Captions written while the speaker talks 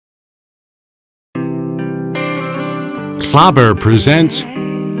Klaber presents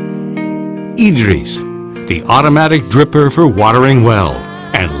Idris, the automatic dripper for watering well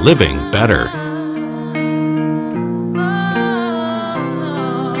and living better.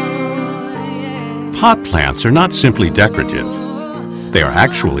 Pot plants are not simply decorative. They are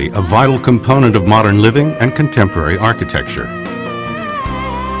actually a vital component of modern living and contemporary architecture.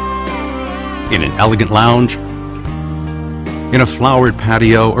 In an elegant lounge, in a flowered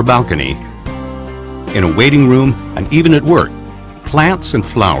patio or balcony, in a waiting room, and even at work, plants and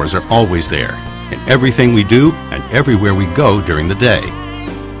flowers are always there in everything we do and everywhere we go during the day.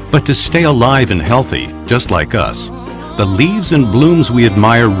 But to stay alive and healthy, just like us, the leaves and blooms we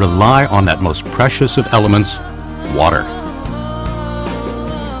admire rely on that most precious of elements, water.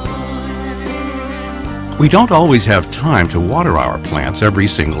 We don't always have time to water our plants every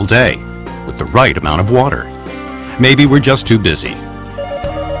single day with the right amount of water. Maybe we're just too busy.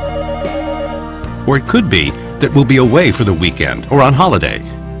 Or it could be that we'll be away for the weekend or on holiday.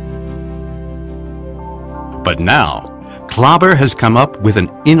 But now, Klaber has come up with an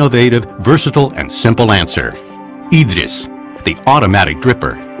innovative, versatile, and simple answer. Idris, the automatic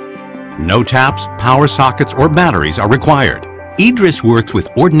dripper. No taps, power sockets, or batteries are required. Idris works with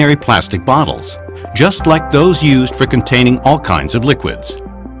ordinary plastic bottles, just like those used for containing all kinds of liquids.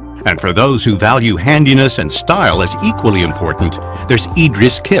 And for those who value handiness and style as equally important, there's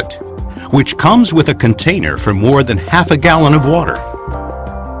Idris Kit, which comes with a container for more than half a gallon of water.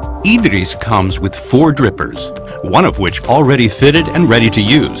 Idris comes with 4 drippers, one of which already fitted and ready to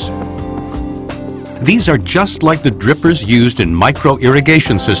use. These are just like the drippers used in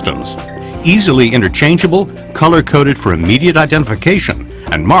micro-irrigation systems, easily interchangeable, color-coded for immediate identification,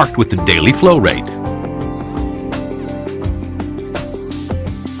 and marked with the daily flow rate.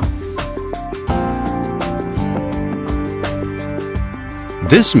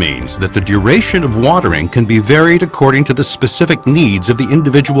 This means that the duration of watering can be varied according to the specific needs of the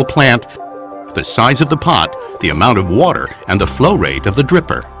individual plant, the size of the pot, the amount of water, and the flow rate of the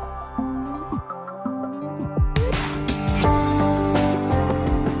dripper.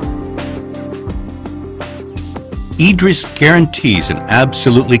 Idris guarantees an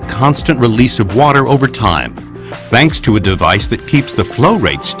absolutely constant release of water over time, thanks to a device that keeps the flow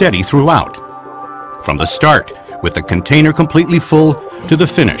rate steady throughout. From the start, with the container completely full, to the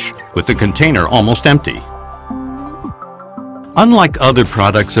finish, with the container almost empty. Unlike other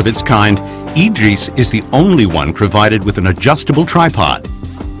products of its kind, Idris is the only one provided with an adjustable tripod,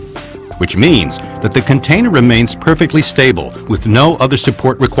 which means that the container remains perfectly stable with no other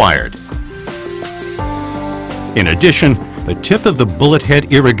support required. In addition, the tip of the bullet head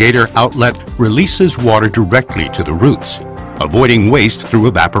irrigator outlet releases water directly to the roots, avoiding waste through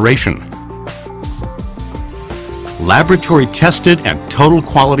evaporation. Laboratory tested and total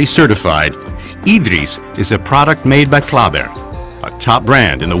quality certified, Idris is a product made by Klaber, a top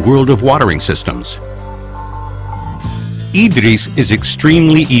brand in the world of watering systems. Idris is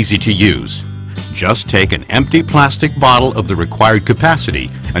extremely easy to use. Just take an empty plastic bottle of the required capacity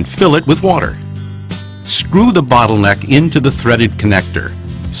and fill it with water. Screw the bottleneck into the threaded connector.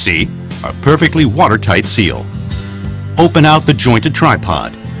 See, a perfectly watertight seal. Open out the jointed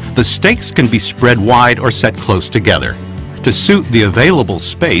tripod. The stakes can be spread wide or set close together to suit the available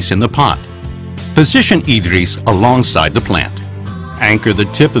space in the pot. Position Idris alongside the plant. Anchor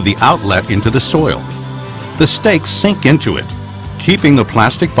the tip of the outlet into the soil. The stakes sink into it, keeping the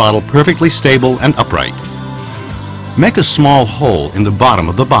plastic bottle perfectly stable and upright. Make a small hole in the bottom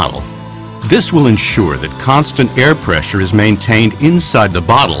of the bottle. This will ensure that constant air pressure is maintained inside the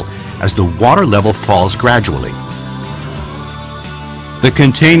bottle as the water level falls gradually. The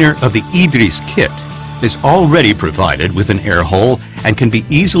container of the Idris Kit is already provided with an air hole and can be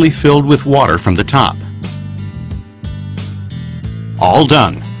easily filled with water from the top. All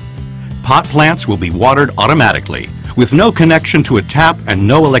done. Pot plants will be watered automatically with no connection to a tap and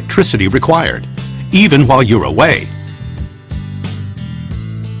no electricity required, even while you're away.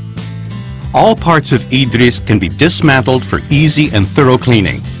 All parts of Idris can be dismantled for easy and thorough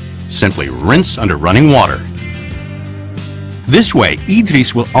cleaning. Simply rinse under running water. This way,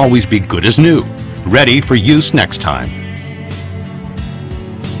 Idris will always be good as new, ready for use next time.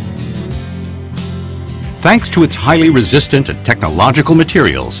 Thanks to its highly resistant and technological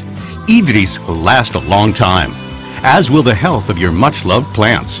materials, Idris will last a long time, as will the health of your much-loved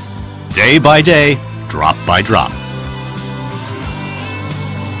plants. Day by day, drop by drop.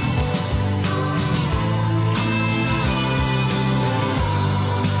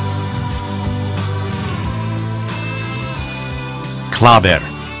 Klaber,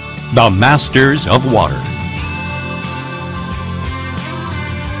 the masters of water.